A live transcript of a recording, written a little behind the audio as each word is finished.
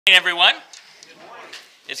Good morning, everyone.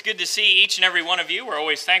 It's good to see each and every one of you. We're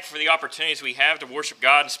always thankful for the opportunities we have to worship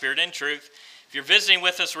God in spirit and truth. If you're visiting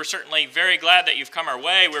with us, we're certainly very glad that you've come our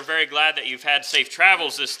way. We're very glad that you've had safe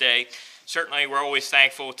travels this day. Certainly, we're always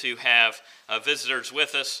thankful to have visitors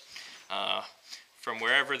with us from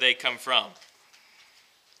wherever they come from.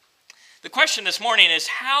 The question this morning is,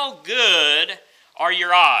 how good are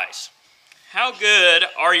your eyes? How good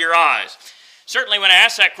are your eyes? Certainly when I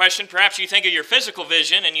ask that question, perhaps you think of your physical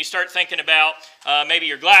vision and you start thinking about maybe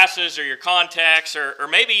your glasses or your contacts, or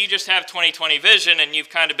maybe you just have 20/20 vision and you've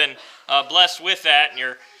kind of been blessed with that and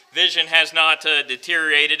your vision has not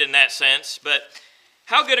deteriorated in that sense. But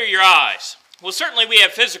how good are your eyes? Well, certainly we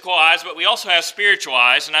have physical eyes, but we also have spiritual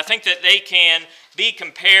eyes, and I think that they can be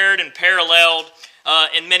compared and paralleled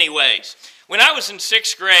in many ways. When I was in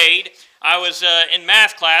 6th grade, I was in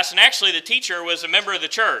math class, and actually the teacher was a member of the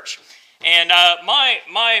church. And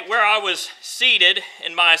where I was seated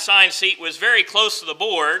in my assigned seat was very close to the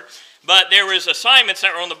board, but there was assignments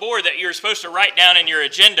that were on the board that you were supposed to write down in your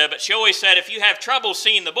agenda, but she always said, if you have trouble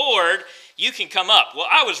seeing the board, you can come up. Well,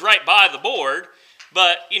 I was right by the board,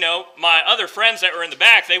 but, you know, my other friends that were in the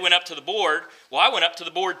back, they went up to the board. Well, I went up to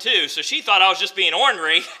the board too, so she thought I was just being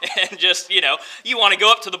ornery and just, you know, you want to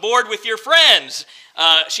go up to the board with your friends.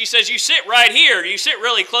 She says, you sit right here, you sit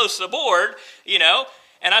really close to the board, you know.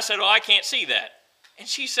 And I said, well, I can't see that. And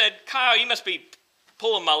she said, Kyle, you must be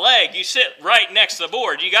pulling my leg. You sit right next to the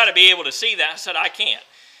board. You got to be able to see that. I said, I can't.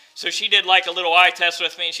 So she did like a little eye test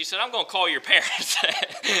with me, and she said, I'm going to call your parents.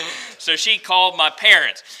 So she called my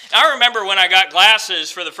parents. I remember when I got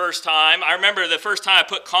glasses for the first time. I remember the first time I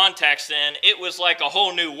put contacts in, it was like a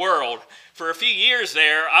whole new world. For a few years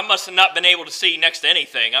there, I must have not been able to see next to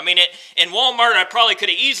anything. I mean, in Walmart, I probably could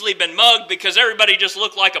have easily been mugged because everybody just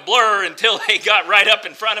looked like a blur until they got right up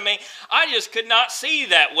in front of me. I just could not see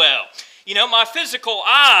that well. You know, my physical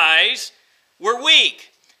eyes were weak.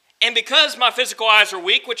 And because my physical eyes were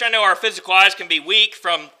weak, which I know our physical eyes can be weak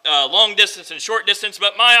from long distance and short distance,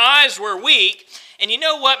 but my eyes were weak. And you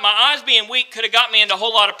know what? My eyes being weak could have got me into a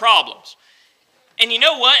whole lot of problems. And you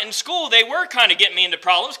know what? In school, they were kind of getting me into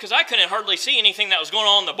problems because I couldn't hardly see anything that was going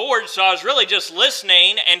on the board, so I was really just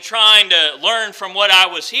listening and trying to learn from what I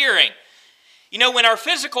was hearing. You know, when our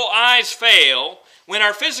physical eyes fail, when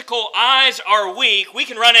our physical eyes are weak, we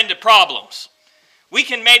can run into problems. We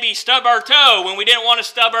can maybe stub our toe when we didn't want to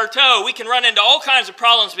stub our toe. We can run into all kinds of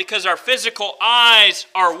problems because our physical eyes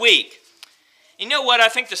are weak. You know what? I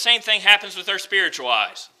think the same thing happens with our spiritual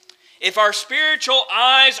eyes. If our spiritual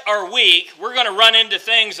eyes are weak, we're going to run into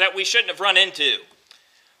things that we shouldn't have run into.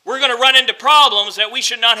 We're going to run into problems that we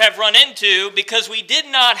should not have run into because we did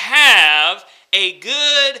not have a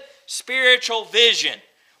good spiritual vision.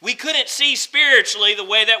 We couldn't see spiritually the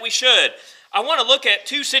way that we should. I want to look at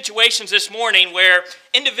two situations this morning where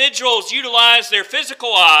individuals utilized their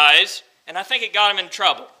physical eyes, and I think it got them in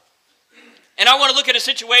trouble. And I want to look at a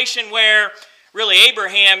situation where really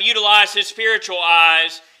Abraham utilized his spiritual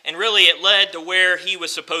eyes, and really it led to where he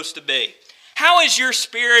was supposed to be. How is your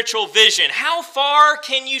spiritual vision? How far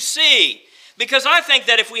can you see? Because I think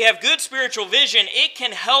that if we have good spiritual vision, it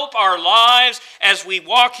can help our lives as we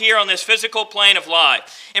walk here on this physical plane of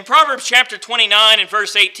life. In Proverbs chapter 29 and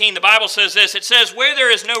verse 18, the Bible says this. It says, where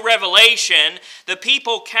there is no revelation, the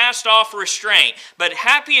people cast off restraint, but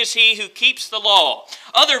happy is he who keeps the law.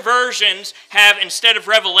 Other versions have, instead of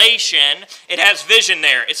revelation, it has vision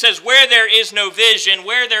there. It says, where there is no vision,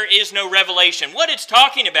 where there is no revelation. What it's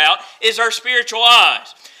talking about is our spiritual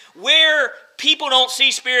eyes. Where people don't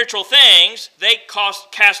see spiritual things, they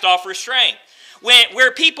cast off restraint.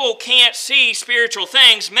 Where people can't see spiritual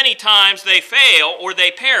things, many times they fail or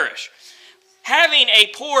they perish. Having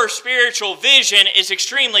a poor spiritual vision is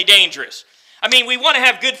extremely dangerous. I mean, we want to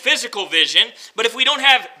have good physical vision, but if we don't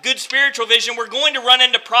have good spiritual vision, we're going to run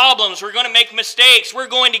into problems. We're going to make mistakes. We're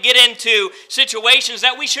going to get into situations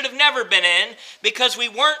that we should have never been in because we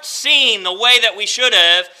weren't seeing the way that we should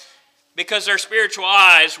have, because our spiritual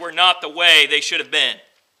eyes were not the way they should have been.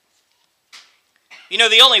 You know,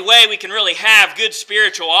 the only way we can really have good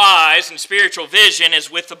spiritual eyes and spiritual vision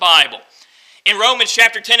is with the Bible. In Romans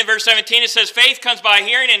chapter 10 and verse 17, it says, faith comes by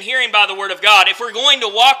hearing and hearing by the word of God. If we're going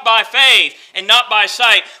to walk by faith and not by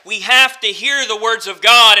sight, we have to hear the words of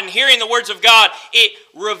God. And hearing the words of God, it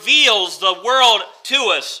reveals the world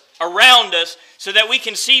to us, around us, so that we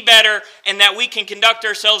can see better and that we can conduct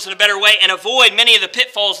ourselves in a better way and avoid many of the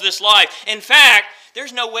pitfalls of this life. In fact,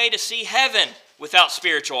 there's no way to see heaven without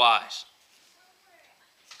spiritual eyes.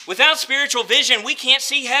 Without spiritual vision, we can't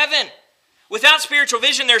see heaven. Without spiritual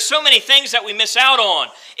vision, there's so many things that we miss out on.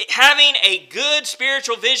 Having a good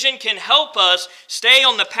spiritual vision can help us stay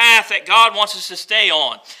on the path that God wants us to stay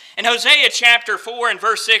on. In Hosea chapter 4 and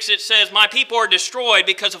verse 6, it says, "My people are destroyed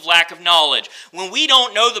because of lack of knowledge." When we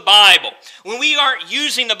don't know the Bible, when we aren't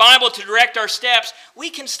using the Bible to direct our steps, we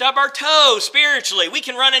can stub our toes spiritually. We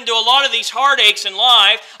can run into a lot of these heartaches in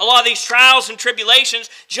life, a lot of these trials and tribulations,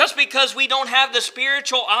 just because we don't have the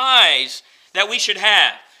spiritual eyes that we should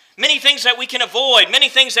have. Many things that we can avoid, many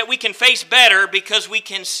things that we can face better because we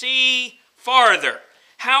can see farther.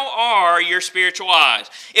 How are your spiritual eyes?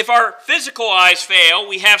 If our physical eyes fail,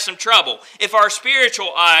 we have some trouble. If our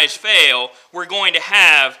spiritual eyes fail, we're going to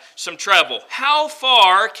have some trouble. How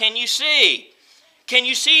far can you see? Can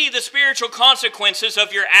you see the spiritual consequences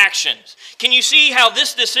of your actions? Can you see how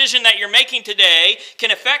this decision that you're making today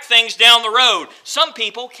can affect things down the road? Some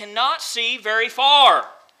people cannot see very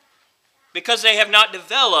far because they have not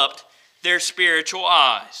developed their spiritual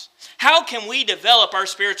eyes. How can we develop our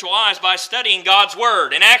spiritual eyes? By studying God's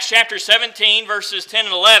Word. In Acts chapter 17, verses 10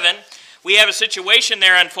 and 11, we have a situation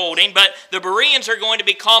there unfolding, but the Bereans are going to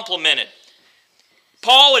be complimented.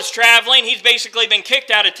 Paul is traveling. He's basically been kicked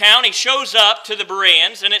out of town. He shows up to the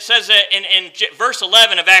Bereans, and it says that in verse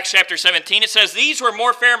 11 of Acts chapter 17, it says, "These were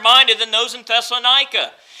more fair-minded than those in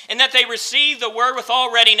Thessalonica, and that they received the word with all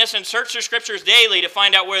readiness and searched the Scriptures daily to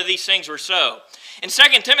find out whether these things were so." In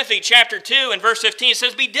 2 Timothy chapter 2 and verse 15, it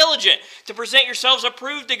says, "Be diligent to present yourselves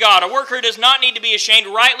approved to God, a worker who does not need to be ashamed,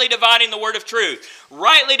 rightly dividing the word of truth."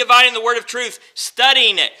 Rightly dividing the word of truth,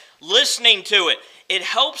 studying it, listening to it. It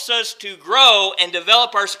helps us to grow and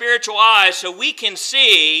develop our spiritual eyes so we can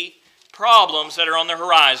see problems that are on the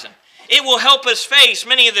horizon. It will help us face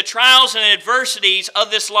many of the trials and adversities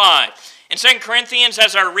of this life. In 2 Corinthians,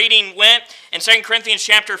 as our reading went, in 2 Corinthians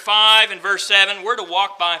chapter 5 and verse 7, we're to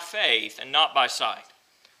walk by faith and not by sight.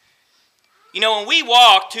 You know, when we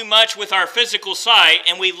walk too much with our physical sight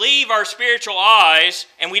and we leave our spiritual eyes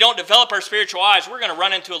and we don't develop our spiritual eyes, we're going to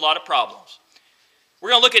run into a lot of problems.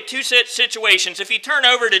 We're going to look at two situations. If you turn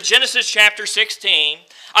over to Genesis chapter 16,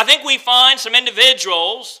 I think we find some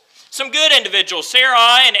individuals, some good individuals,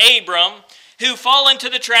 Sarai and Abram, who fall into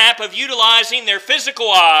the trap of utilizing their physical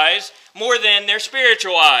eyes more than their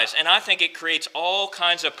spiritual eyes. And I think it creates all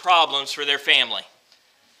kinds of problems for their family.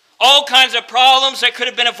 All kinds of problems that could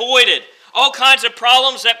have been avoided. All kinds of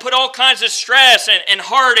problems that put all kinds of stress and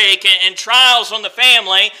heartache and trials on the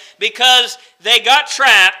family because they got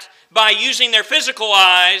trapped by using their physical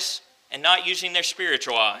eyes and not using their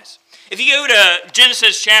spiritual eyes. If you go to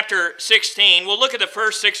Genesis chapter 16, we'll look at the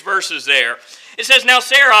first 6 verses there. It says, "Now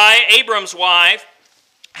Sarai, Abram's wife,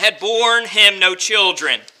 had borne him no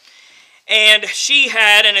children, and she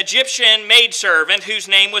had an Egyptian maidservant whose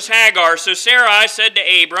name was Hagar. So Sarai said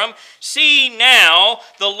to Abram, 'See now,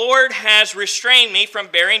 the Lord has restrained me from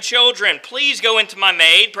bearing children. Please go into my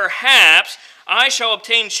maid. Perhaps I shall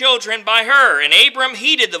obtain children by her.' And Abram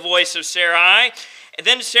heeded the voice of Sarai.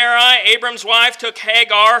 Then Sarai, Abram's wife, took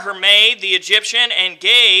Hagar, her maid, the Egyptian, and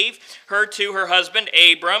gave her to her husband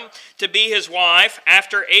Abram to be his wife,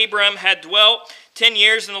 after Abram had dwelt 10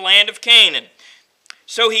 years in the land of Canaan.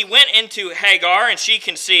 So he went into Hagar, and she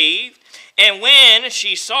conceived. And when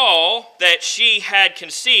she saw that she had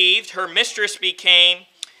conceived, her mistress became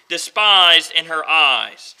despised in her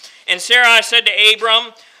eyes. And Sarai said to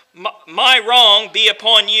Abram, 'My wrong be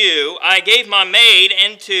upon you. I gave my maid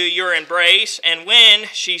into your embrace, and when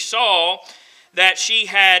she saw that she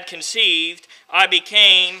had conceived, I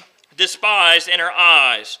became despised in her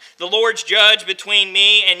eyes. The Lord's judge between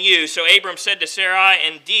me and you.' So Abram said to Sarai,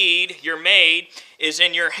 'Indeed, your maid is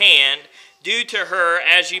in your hand. Do to her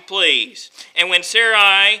as you please.' And when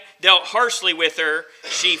Sarai dealt harshly with her,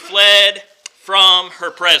 she fled from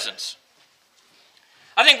her presence."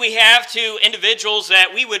 I think we have 2 individuals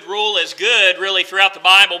that we would rule as good really throughout the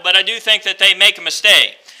Bible, but I do think that they make a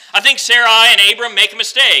mistake. I think Sarai and Abram make a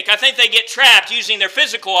mistake. I think they get trapped using their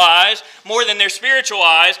physical eyes more than their spiritual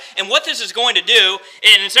eyes. And what this is going to do,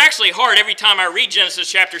 and it's actually hard every time I read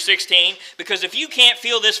Genesis chapter 16, because if you can't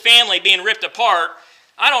feel this family being ripped apart,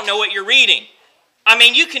 I don't know what you're reading. I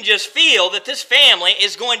mean, you can just feel that this family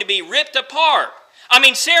is going to be ripped apart. I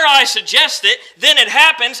mean, Sarai suggests it, then it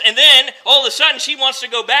happens, and then all of a sudden she wants to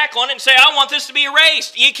go back on it and say, "I want this to be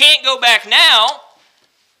erased." You can't go back now.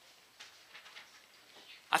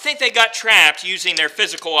 I think they got trapped using their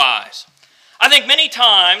physical eyes. I think many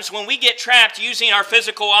times when we get trapped using our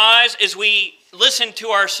physical eyes is we listen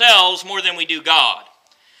to ourselves more than we do God.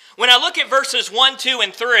 When I look at verses 1, 2,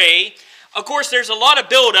 and 3, of course, there's a lot of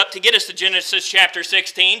buildup to get us to Genesis chapter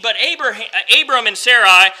 16, but Abram and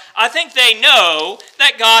Sarai, I think they know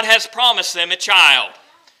that God has promised them a child.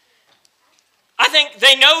 I think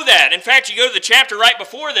they know that. In fact, you go to the chapter right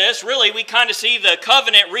before this, really, we kind of see the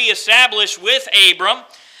covenant reestablished with Abram.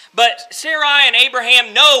 But Sarai and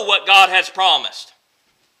Abraham know what God has promised.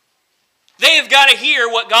 They have got to hear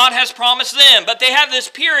what God has promised them. But they have this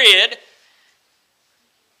period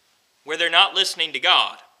where they're not listening to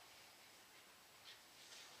God.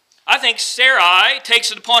 I think Sarai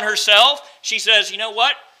takes it upon herself. She says, you know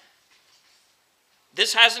what?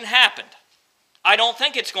 This hasn't happened. I don't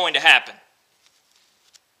think it's going to happen.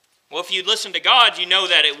 Well, if you listen to God, you know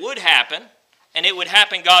that it would happen, and it would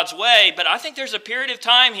happen God's way. But I think there's a period of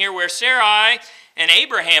time here where Sarai and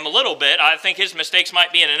Abraham, a little bit, I think his mistakes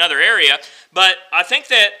might be in another area, but I think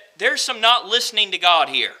that there's some not listening to God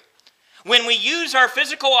here. When we use our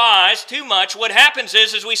physical eyes too much, what happens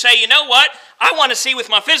is we say, you know what? I want to see with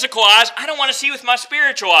my physical eyes. I don't want to see with my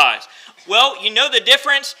spiritual eyes. Well, you know the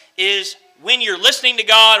difference is when you're listening to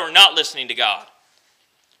God or not listening to God.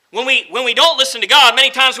 When we don't listen to God, many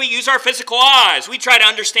times we use our physical eyes. We try to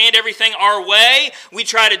understand everything our way. We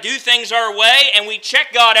try to do things our way, and we check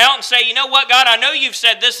God out and say, you know what, God, I know you've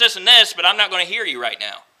said this, this, and this, but I'm not going to hear you right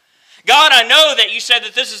now. God, I know that you said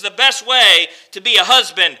that this is the best way to be a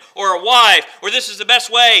husband or a wife, or this is the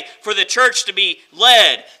best way for the church to be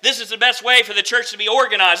led. This is the best way for the church to be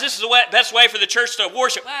organized. This is the best way for the church to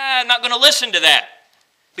worship. I'm not going to listen to that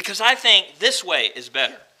because I think this way is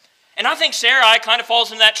better. And I think Sarai kind of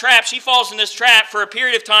falls in that trap. She falls in this trap for a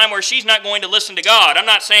period of time where she's not going to listen to God. I'm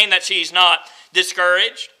not saying that she's not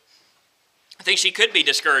discouraged. I think she could be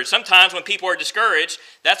discouraged. Sometimes when people are discouraged,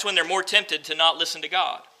 that's when they're more tempted to not listen to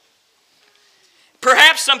God.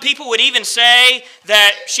 Perhaps some people would even say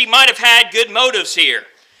that she might have had good motives here.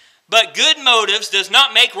 But good motives does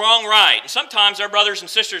not make wrong right. And sometimes our brothers and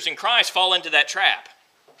sisters in Christ fall into that trap.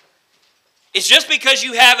 It's just because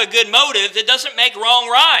you have a good motive that doesn't make wrong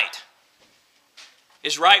right.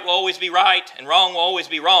 Is right will always be right, and wrong will always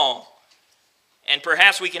be wrong. And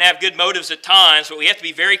perhaps we can have good motives at times, but we have to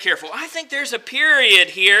be very careful. I think there's a period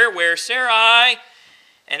here where Sarai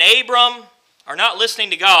and Abram are not listening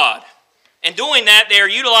to God. And doing that, they are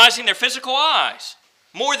utilizing their physical eyes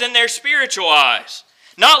more than their spiritual eyes.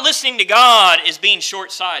 Not listening to God is being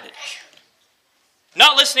short-sighted.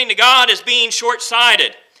 Not listening to God is being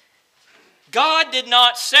short-sighted. God did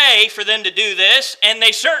not say for them to do this, and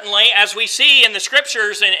they certainly, as we see in the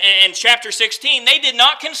scriptures in chapter 16, they did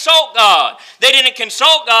not consult God. They didn't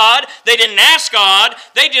consult God. They didn't ask God.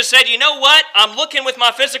 They just said, you know what? I'm looking with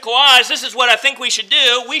my physical eyes. This is what I think we should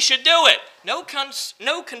do. We should do it. No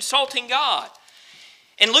consulting God.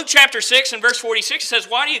 In Luke chapter 6 and verse 46, it says,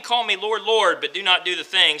 why do you call me Lord, Lord, but do not do the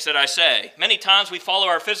things that I say? Many times we follow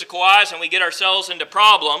our physical eyes and we get ourselves into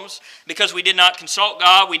problems because we did not consult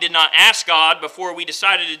God, we did not ask God before we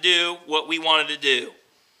decided to do what we wanted to do.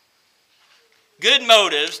 Good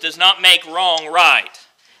motives does not make wrong right.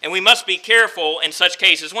 And we must be careful in such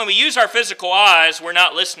cases. When we use our physical eyes, we're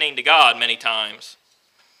not listening to God many times.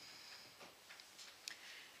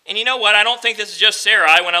 And you know what? I don't think this is just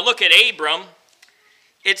Sarai. When I look at Abram,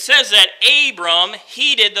 it says that Abram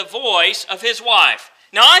heeded the voice of his wife.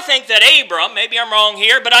 Now, I think that Abram, maybe I'm wrong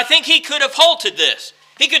here, but I think he could have halted this.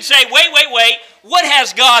 He could say, wait, what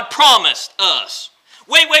has God promised us?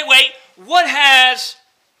 Wait, what has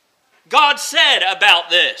God said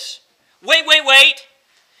about this? Wait.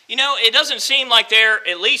 You know, it doesn't seem like there,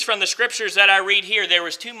 at least from the scriptures that I read here, there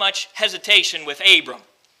was too much hesitation with Abram.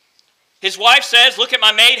 His wife says, look at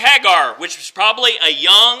my maid Hagar, which was probably a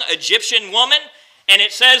young Egyptian woman. And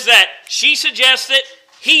it says that she suggests it,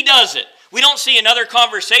 he does it. We don't see another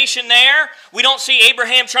conversation there. We don't see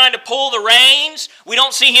Abraham trying to pull the reins. We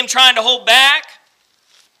don't see him trying to hold back.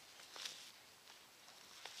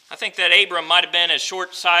 I think that Abram might have been as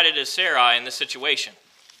short-sighted as Sarai in this situation.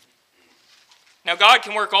 Now, God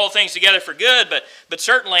can work all things together for good, but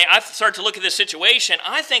certainly I start to look at this situation.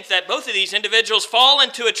 I think that both of these individuals fall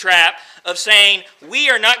into a trap of saying, we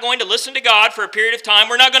are not going to listen to God for a period of time.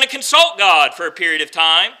 We're not going to consult God for a period of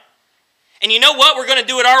time. And you know what? We're going to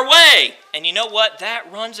do it our way. And you know what?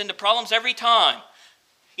 That runs into problems every time.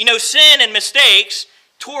 You know, sin and mistakes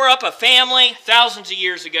tore up a family thousands of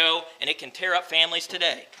years ago, and it can tear up families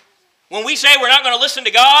today. When we say we're not going to listen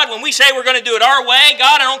to God, when we say we're going to do it our way,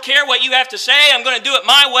 God, I don't care what you have to say, I'm going to do it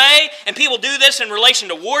my way. And people do this in relation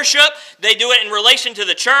to worship. They do it in relation to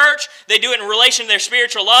the church. They do it in relation to their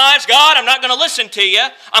spiritual lives. God, I'm not going to listen to you.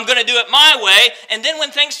 I'm going to do it my way. And then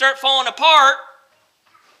when things start falling apart,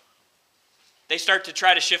 they start to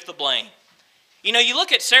try to shift the blame. You know, you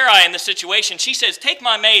look at Sarai in this situation. She says, take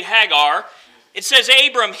my maid Hagar. It says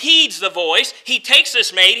Abram heeds the voice. He takes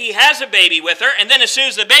this maid. He has a baby with her. And then as soon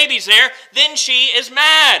as the baby's there, then she is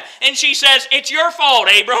mad. And she says, it's your fault,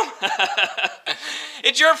 Abram.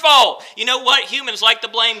 It's your fault. You know what? Humans like the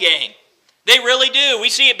blame game. They really do. We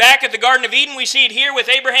see it back at the Garden of Eden. We see it here with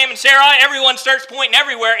Abraham and Sarai. Everyone starts pointing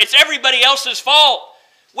everywhere. It's everybody else's fault.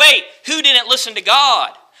 Wait, who didn't listen to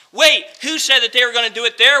God? Wait, who said that they were going to do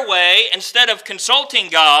it their way instead of consulting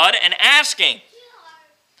God and asking?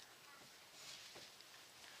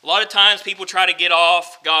 A lot of times people try to get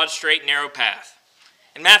off God's straight and narrow path.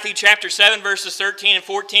 In Matthew chapter 7, verses 13 and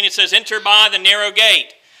 14, it says, enter by the narrow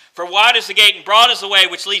gate. For wide is the gate and broad is the way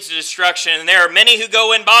which leads to destruction, and there are many who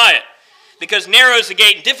go in by it. Because narrow is the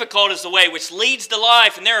gate and difficult is the way which leads to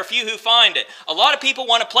life, and there are few who find it. A lot of people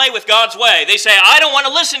want to play with God's way. They say, I don't want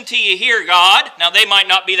to listen to you here, God. Now, they might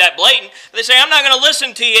not be that blatant, but they say, I'm not going to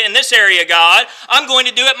listen to you in this area, God. I'm going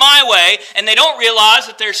to do it my way. And they don't realize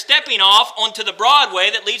that they're stepping off onto the broad way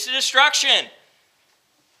that leads to destruction.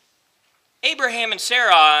 Abraham and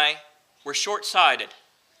Sarai were short-sighted.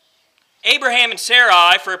 Abraham and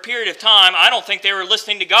Sarai, for a period of time, I don't think they were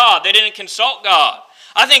listening to God. They didn't consult God.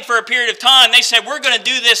 I think for a period of time they said, we're going to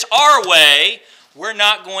do this our way. We're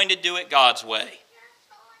not going to do it God's way.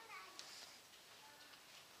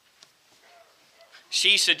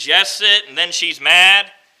 She suggests it and then she's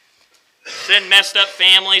mad. Sin messed up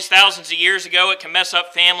families thousands of years ago. It can mess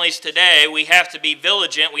up families today. We have to be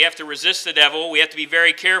vigilant. We have to resist the devil. We have to be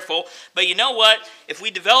very careful. But you know what? If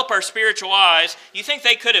we develop our spiritual eyes, you think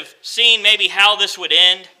they could have seen maybe how this would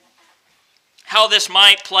end? How this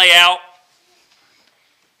might play out?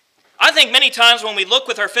 I think many times when we look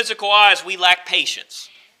with our physical eyes, we lack patience.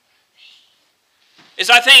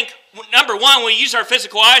 I think, number one, when we use our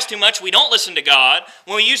physical eyes too much, we don't listen to God.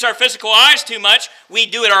 When we use our physical eyes too much, we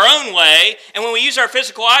do it our own way. And when we use our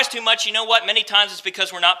physical eyes too much, you know what? Many times it's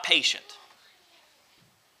because we're not patient.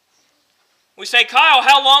 We say, Kyle,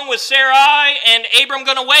 how long was Sarai and Abram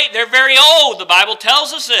going to wait? They're very old. The Bible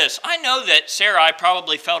tells us this. I know that Sarai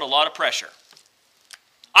probably felt a lot of pressure.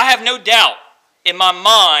 I have no doubt. In my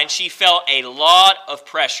mind, she felt a lot of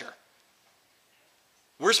pressure.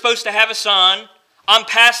 We're supposed to have a son. I'm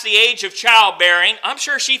past the age of childbearing. I'm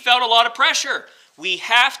sure she felt a lot of pressure. We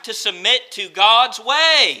have to submit to God's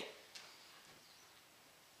way.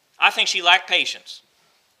 I think she lacked patience.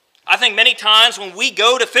 I think many times when we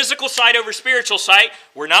go to physical sight over spiritual sight,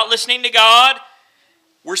 we're not listening to God.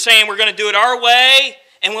 We're saying we're going to do it our way.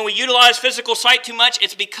 And when we utilize physical sight too much,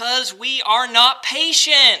 it's because we are not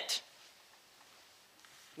patient.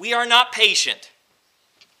 We are not patient.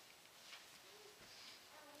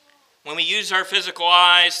 When we use our physical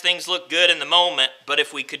eyes, things look good in the moment, but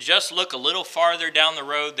if we could just look a little farther down the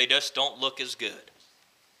road, they just don't look as good.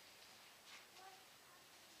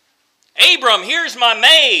 Abram, here's my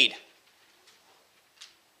maid.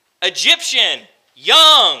 Egyptian,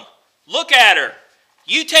 young, look at her.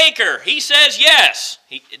 You take her. He says yes.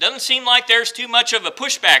 It doesn't seem like there's too much of a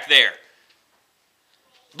pushback there.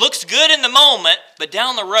 Looks good in the moment, but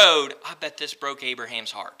down the road, I bet this broke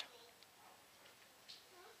Abraham's heart.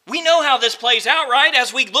 We know how this plays out, right?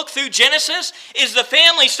 As we look through Genesis, is the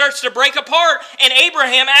family starts to break apart, and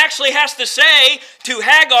Abraham actually has to say to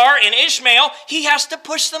Hagar and Ishmael, he has to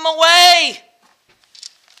push them away.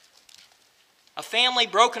 A family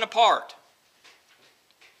broken apart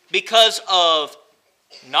because of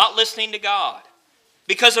not listening to God.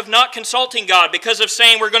 Because of not consulting God, because of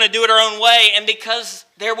saying we're going to do it our own way, and because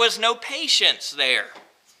there was no patience there.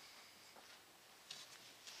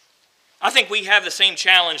 I think we have the same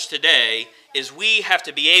challenge today, is we have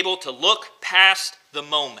to be able to look past the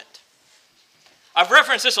moment. I've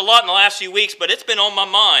referenced this a lot in the last few weeks, but it's been on my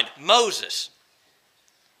mind. Moses.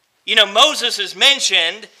 You know, Moses is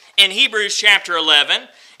mentioned in Hebrews chapter 11,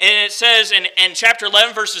 and it says in chapter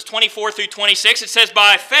 11, verses 24 through 26, it says,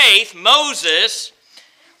 by faith, Moses,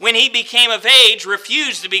 when he became of age,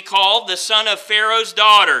 refused to be called the son of Pharaoh's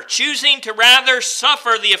daughter, choosing to rather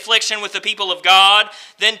suffer the affliction with the people of God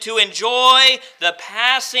than to enjoy the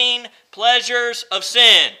passing pleasures of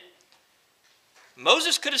sin.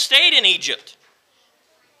 Moses could have stayed in Egypt.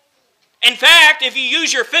 In fact, if you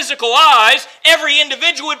use your physical eyes, every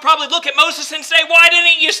individual would probably look at Moses and say, why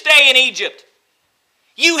didn't you stay in Egypt?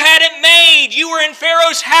 You had it made. You were in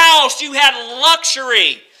Pharaoh's house. You had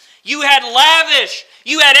luxury. You had lavish.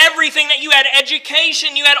 You had everything that you had,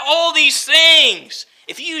 education, you had all these things.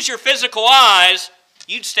 If you use your physical eyes,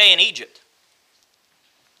 you'd stay in Egypt.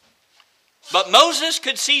 But Moses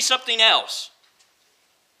could see something else.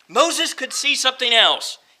 Moses could see something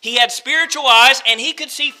else. He had spiritual eyes, and he could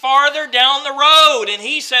see farther down the road. And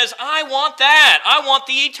he says, I want that. I want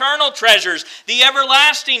the eternal treasures, the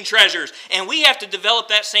everlasting treasures. And we have to develop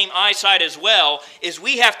that same eyesight as well, is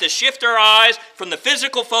we have to shift our eyes from the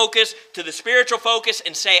physical focus to the spiritual focus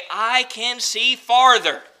and say, I can see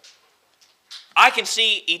farther. I can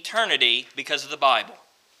see eternity because of the Bible.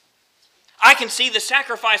 I can see the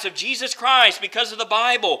sacrifice of Jesus Christ because of the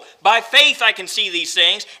Bible. By faith I can see these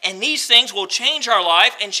things, and these things will change our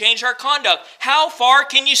life and change our conduct. How far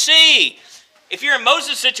can you see? If you're in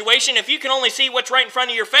Moses' situation, if you can only see what's right in front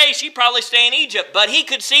of your face, you'd probably stay in Egypt. But he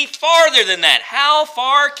could see farther than that. How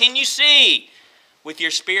far can you see with your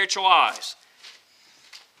spiritual eyes?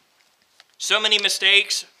 So many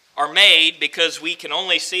mistakes are made because we can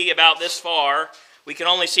only see about this far. We can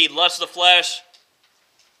only see lust of the flesh,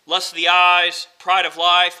 lust of the eyes, pride of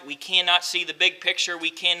life. We cannot see the big picture. We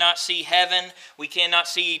cannot see heaven. We cannot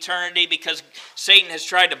see eternity because Satan has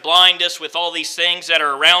tried to blind us with all these things that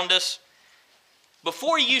are around us.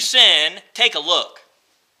 Before you sin, take a look.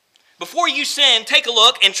 Before you sin, take a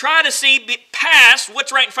look and try to see past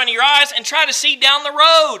what's right in front of your eyes and try to see down the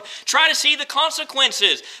road. Try to see the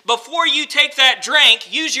consequences. Before you take that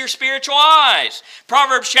drink, use your spiritual eyes.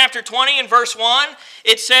 Proverbs chapter 20 and verse 1,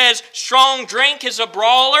 it says, strong drink is a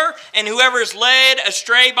brawler, and whoever is led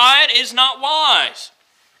astray by it is not wise.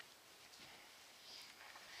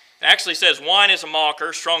 It actually says wine is a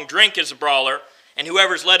mocker, strong drink is a brawler, and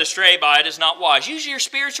whoever is led astray by it is not wise. Use your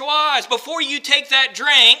spiritual eyes. Before you take that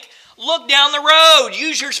drink, look down the road.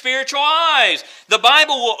 Use your spiritual eyes. The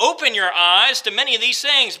Bible will open your eyes to many of these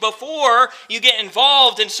things. Before you get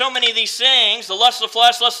involved in so many of these things, the lust of the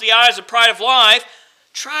flesh, lust of the eyes, the pride of life,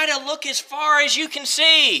 try to look as far as you can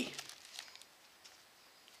see.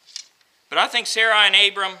 But I think Sarai and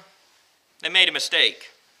Abram, they made a mistake.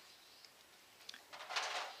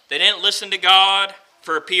 They didn't listen to God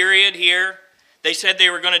for a period here. They said they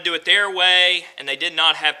were going to do it their way, and they did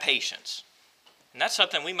not have patience. And that's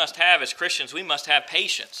something we must have as Christians. We must have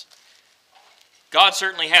patience. God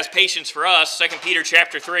certainly has patience for us. 2 Peter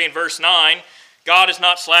chapter 3 and verse 9, God is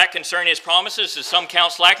not slack concerning his promises, as some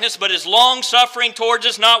count slackness, but is long-suffering towards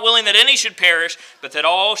us, not willing that any should perish, but that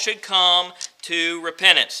all should come to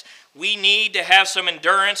repentance. We need to have some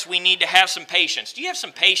endurance. We need to have some patience. Do you have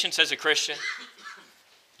some patience as a Christian?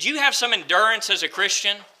 Do you have some endurance as a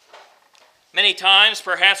Christian? Many times,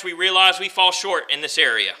 perhaps we realize we fall short in this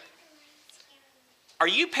area. Are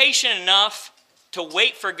you patient enough to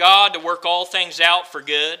wait for God to work all things out for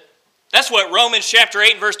good? That's what Romans chapter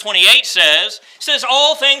 8 and verse 28 says. It says,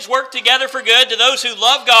 all things work together for good to those who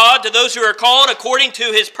love God, to those who are called according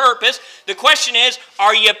to his purpose. The question is,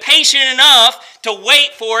 are you patient enough to wait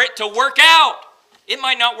for it to work out? It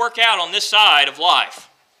might not work out on this side of life.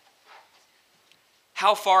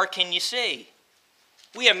 How far can you see?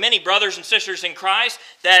 We have many brothers and sisters in Christ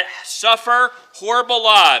that suffer horrible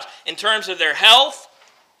lives in terms of their health,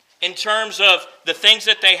 in terms of the things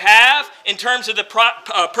that they have, in terms of the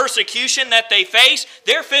persecution that they face.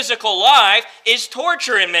 Their physical life is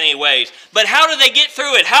torture in many ways. But how do they get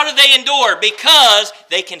through it? How do they endure? Because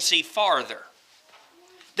they can see farther.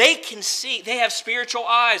 They can see, they have spiritual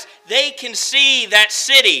eyes. They can see that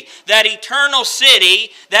city, that eternal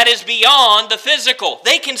city that is beyond the physical.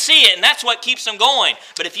 They can see it, and that's what keeps them going.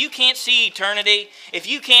 But if you can't see eternity, if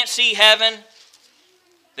you can't see heaven,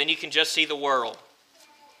 then you can just see the world.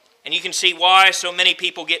 And you can see why so many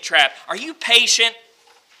people get trapped. Are you patient?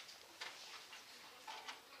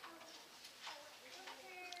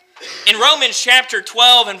 In Romans chapter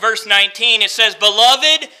 12 and verse 19, it says,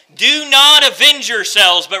 beloved, do not avenge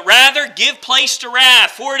yourselves, but rather give place to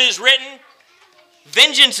wrath. For it is written,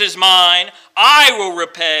 vengeance is mine, I will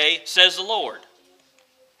repay, says the Lord.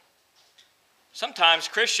 Sometimes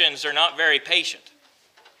Christians are not very patient.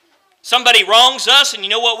 Somebody wrongs us, and you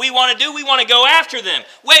know what we want to do? We want to go after them.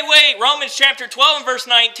 Wait, Romans chapter 12 and verse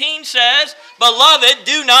 19 says, beloved,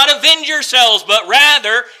 do not avenge yourselves, but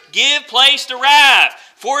rather give place to wrath.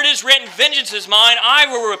 For it is written, vengeance is mine, I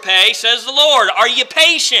will repay, says the Lord. Are you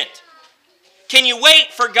patient? Can you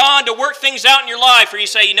wait for God to work things out in your life? Or you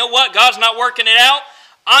say, you know what, God's not working it out?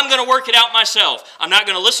 I'm going to work it out myself. I'm not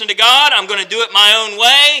going to listen to God. I'm going to do it my own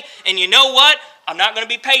way. And you know what? I'm not going to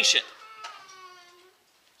be patient.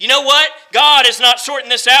 You know what? God is not sorting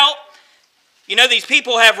this out. You know, these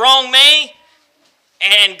people have wronged me,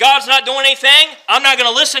 and God's not doing anything. I'm not going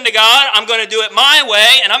to listen to God. I'm going to do it my way,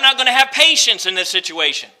 and I'm not going to have patience in this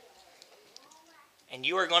situation. And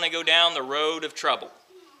you are going to go down the road of trouble.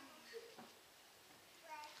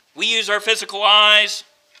 We use our physical eyes,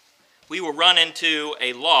 we will run into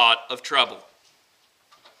a lot of trouble.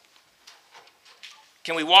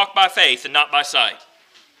 Can we walk by faith and not by sight?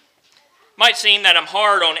 Might seem that I'm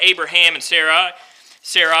hard on Abraham and Sarai,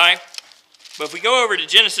 but if we go over to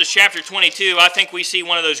Genesis chapter 22, I think we see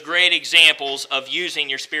one of those great examples of using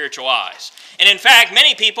your spiritual eyes. And in fact,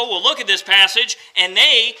 many people will look at this passage and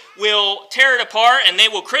they will tear it apart and they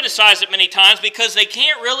will criticize it many times because they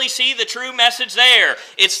can't really see the true message there.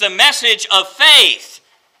 It's the message of faith.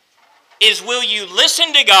 Is, will you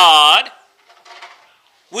listen to God?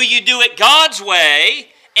 Will you do it God's way?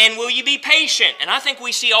 And will you be patient? And I think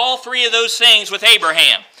we see all three of those things with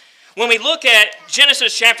Abraham. When we look at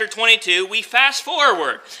Genesis chapter 22, we fast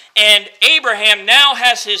forward, and Abraham now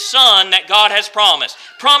has his son that God has promised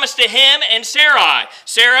to him and Sarai.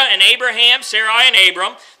 Sarah and Abraham, Sarai and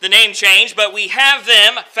Abram, the name changed, but we have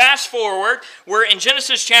them, fast forward, we're in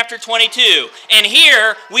Genesis chapter 22. And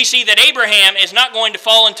here we see that Abraham is not going to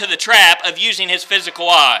fall into the trap of using his physical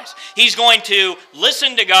eyes. He's going to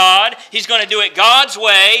listen to God, he's going to do it God's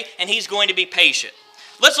way, and he's going to be patient.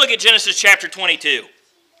 Let's look at Genesis chapter 22.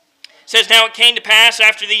 It says, now it came to pass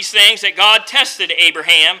after these things that God tested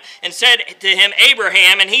Abraham and said to him,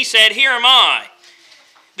 Abraham, and he said, here am I.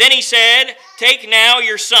 Then he said, take now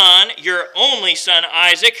your son, your only son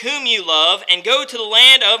Isaac, whom you love, and go to the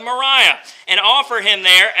land of Moriah, and offer him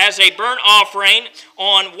there as a burnt offering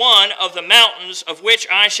on one of the mountains of which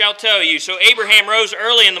I shall tell you. So Abraham rose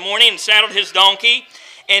early in the morning and saddled his donkey,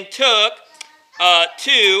 and took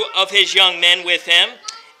 2 of his young men with him,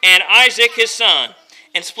 and Isaac his son,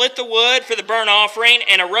 and split the wood for the burnt offering,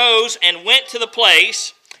 and arose and went to the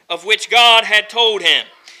place of which God had told him.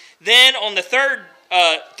 Then on the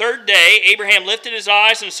third day, Abraham lifted his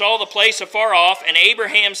eyes and saw the place afar off, and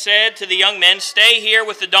Abraham said to the young men, stay here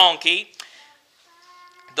with the donkey.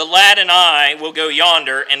 The lad and I will go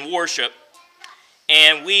yonder and worship,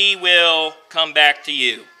 and we will come back to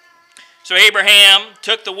you. So Abraham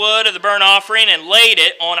took the wood of the burnt offering and laid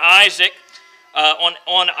it on Isaac,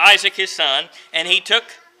 Isaac his son, and he took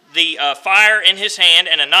the fire in his hand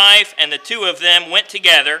and a knife, and the 2 of them went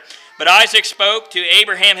together. But Isaac spoke to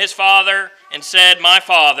Abraham his father and said, my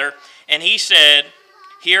father. And he said,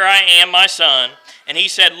 here I am, my son. And he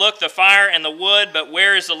said, look, the fire and the wood, but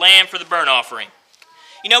where is the lamb for the burnt offering?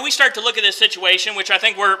 You know, we start to look at this situation, which I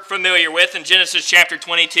think we're familiar with in Genesis chapter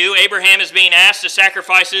 22. Abraham is being asked to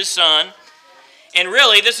sacrifice his son. And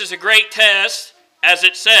really, this is a great test, as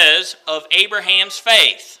it says, of Abraham's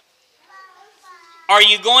faith. Are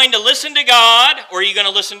you going to listen to God, or are you going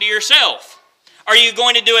to listen to yourself? Are you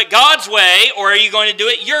going to do it God's way, or are you going to do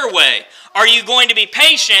it your way? Are you going to be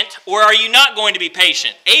patient, or are you not going to be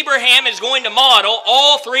patient? Abraham is going to model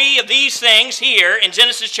all 3 of these things here in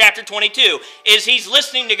Genesis chapter 22, is he's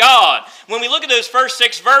listening to God. When we look at those first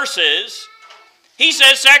 6 verses, he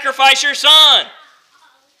says, sacrifice your son.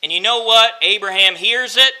 And you know what? Abraham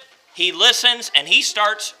hears it, he listens, and he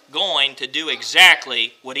starts going to do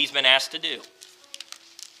exactly what he's been asked to do.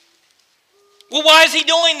 Well, why is he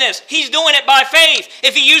doing this? He's doing it by faith.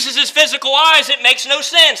 If he uses his physical eyes, it makes no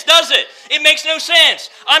sense, does it? It makes no sense.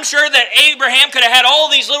 I'm sure that Abraham could have had all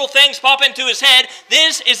these little things pop into his head.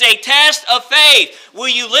 This is a test of faith. Will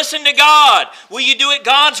you listen to God? Will you do it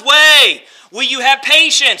God's way? Will you have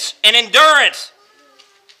patience and endurance?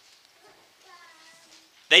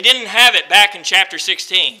 They didn't have it back in chapter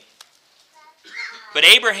 16. But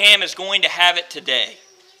Abraham is going to have it today.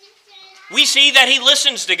 We see that he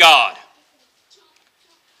listens to God.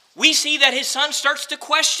 We see that his son starts to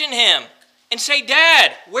question him and say,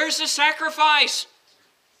 Dad, where's the sacrifice?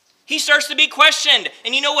 He starts to be questioned.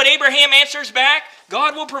 And you know what Abraham answers back?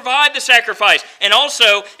 God will provide the sacrifice. And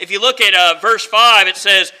also, if you look at verse 5, it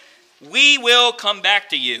says, we will come back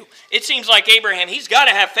to you. It seems like Abraham, he's got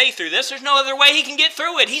to have faith through this. There's no other way he can get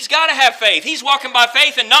through it. He's got to have faith. He's walking by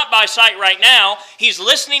faith and not by sight right now. He's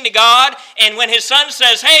listening to God. And when his son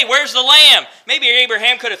says, hey, where's the lamb? Maybe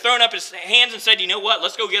Abraham could have thrown up his hands and said, you know what?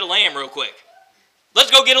 Let's go get a lamb real quick. Let's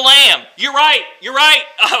go get a lamb. You're right. You're right.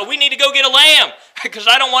 We need to go get a lamb because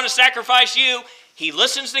I don't want to sacrifice you. He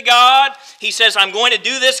listens to God. He says, I'm going to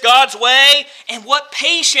do this God's way. And what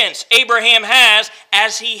patience Abraham has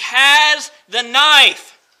as he has the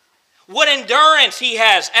knife. What endurance he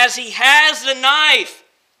has as he has the knife.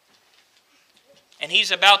 And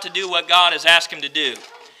he's about to do what God has asked him to do.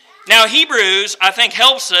 Now, Hebrews, I think,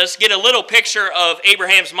 helps us get a little picture of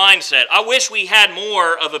Abraham's mindset. I wish we had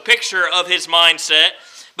more of a picture of his mindset.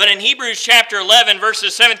 But in Hebrews chapter 11,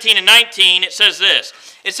 verses 17 and 19, it says this.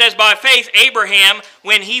 It says, by faith Abraham,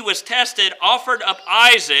 when he was tested, offered up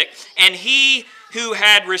Isaac, and he who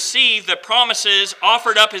had received the promises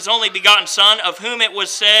offered up his only begotten son, of whom it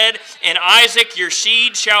was said, in Isaac your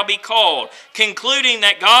seed shall be called, concluding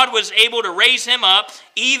that God was able to raise him up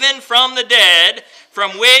even from the dead,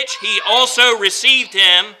 from which he also received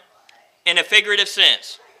him in a figurative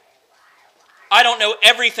sense. I don't know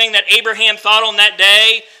everything that Abraham thought on that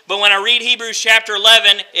day, but when I read Hebrews chapter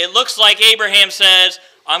 11, it looks like Abraham says,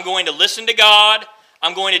 I'm going to listen to God,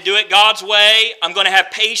 I'm going to do it God's way, I'm going to have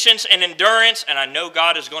patience and endurance, and I know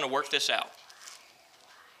God is going to work this out.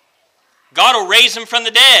 God will raise him from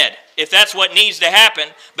the dead if that's what needs to happen,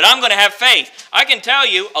 but I'm going to have faith. I can tell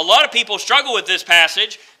you, a lot of people struggle with this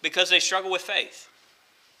passage because they struggle with faith.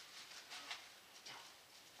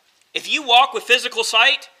 If you walk with physical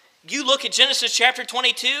sight, you look at Genesis chapter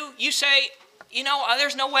 22, you say,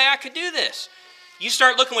 there's no way I could do this. You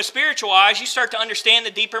start looking with spiritual eyes, you start to understand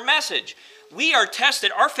the deeper message. We are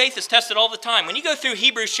tested, our faith is tested all the time. When you go through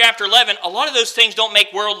Hebrews chapter 11, a lot of those things don't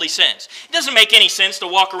make worldly sense. It doesn't make any sense to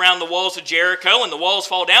walk around the walls of Jericho and the walls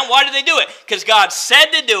fall down. Why do they do it? Because God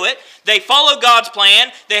said to do it, they followed God's plan,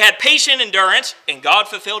 they had patient endurance, and God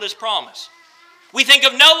fulfilled his promise. We think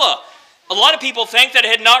of Noah. A lot of people think that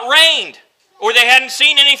it had not rained, or they hadn't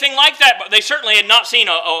seen anything like that, but they certainly had not seen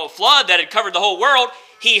a flood that had covered the whole world.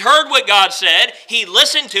 He heard what God said, he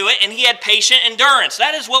listened to it, and he had patient endurance.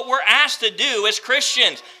 That is what we're asked to do as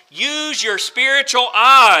Christians. Use your spiritual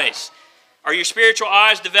eyes. Are your spiritual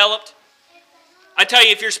eyes developed? I tell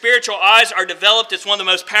you, if your spiritual eyes are developed, it's one of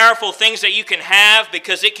the most powerful things that you can have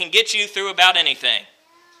because it can get you through about anything.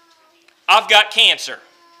 I've got cancer.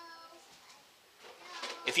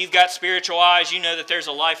 If you've got spiritual eyes, you know that there's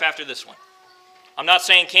a life after this one. I'm not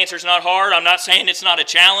saying cancer's not hard. I'm not saying it's not a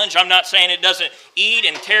challenge. I'm not saying it doesn't eat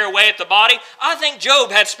and tear away at the body. I think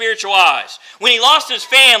Job had spiritual eyes. When he lost his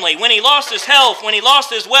family, when he lost his health, when he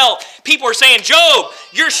lost his wealth, people were saying, Job,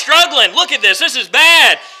 you're struggling. Look at this. This is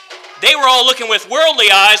bad. They were all looking with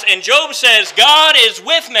worldly eyes, and Job says, God is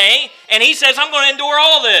with me, and he says, I'm going to endure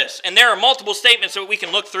all this. And there are multiple statements that we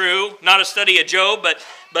can look through, not a study of Job,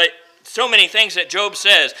 but so many things that Job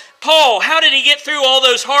says. Paul, how did he get through all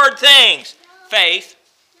those hard things? Faith.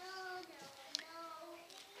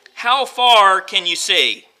 How far can you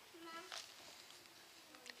see?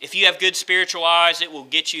 If you have good spiritual eyes, it will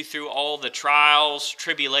get you through all the trials,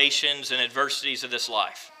 tribulations, and adversities of this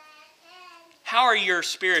life. How are your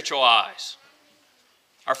spiritual eyes?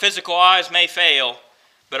 Our physical eyes may fail,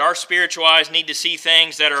 but our spiritual eyes need to see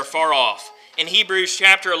things that are far off. In Hebrews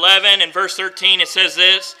chapter 11 and verse 13, it says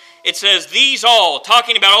this. It says, these all,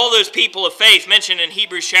 talking about all those people of faith mentioned in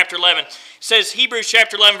Hebrews chapter 11. It says, Hebrews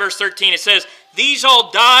chapter 11, verse 13, it says, these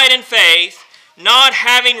all died in faith, not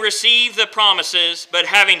having received the promises, but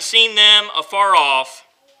having seen them afar off,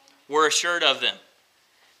 were assured of them.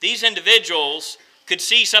 These individuals could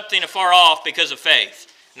see something afar off because of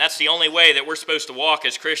faith. And that's the only way that we're supposed to walk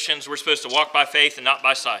as Christians. We're supposed to walk by faith and not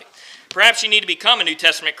by sight. Perhaps you need to become a New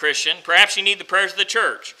Testament Christian. Perhaps you need the prayers of the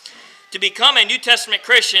church. To become a New Testament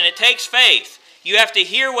Christian, it takes faith. You have to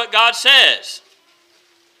hear what God says.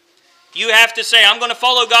 You have to say, I'm going to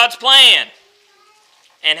follow God's plan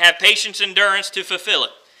and have patience and endurance to fulfill it.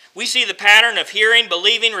 We see the pattern of hearing,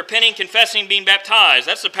 believing, repenting, confessing, being baptized.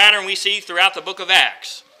 That's the pattern we see throughout the book of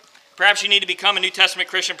Acts. Perhaps you need to become a New Testament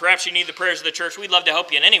Christian. Perhaps you need the prayers of the church. We'd love to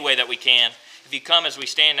help you in any way that we can if you come as we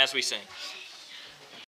stand, as we sing.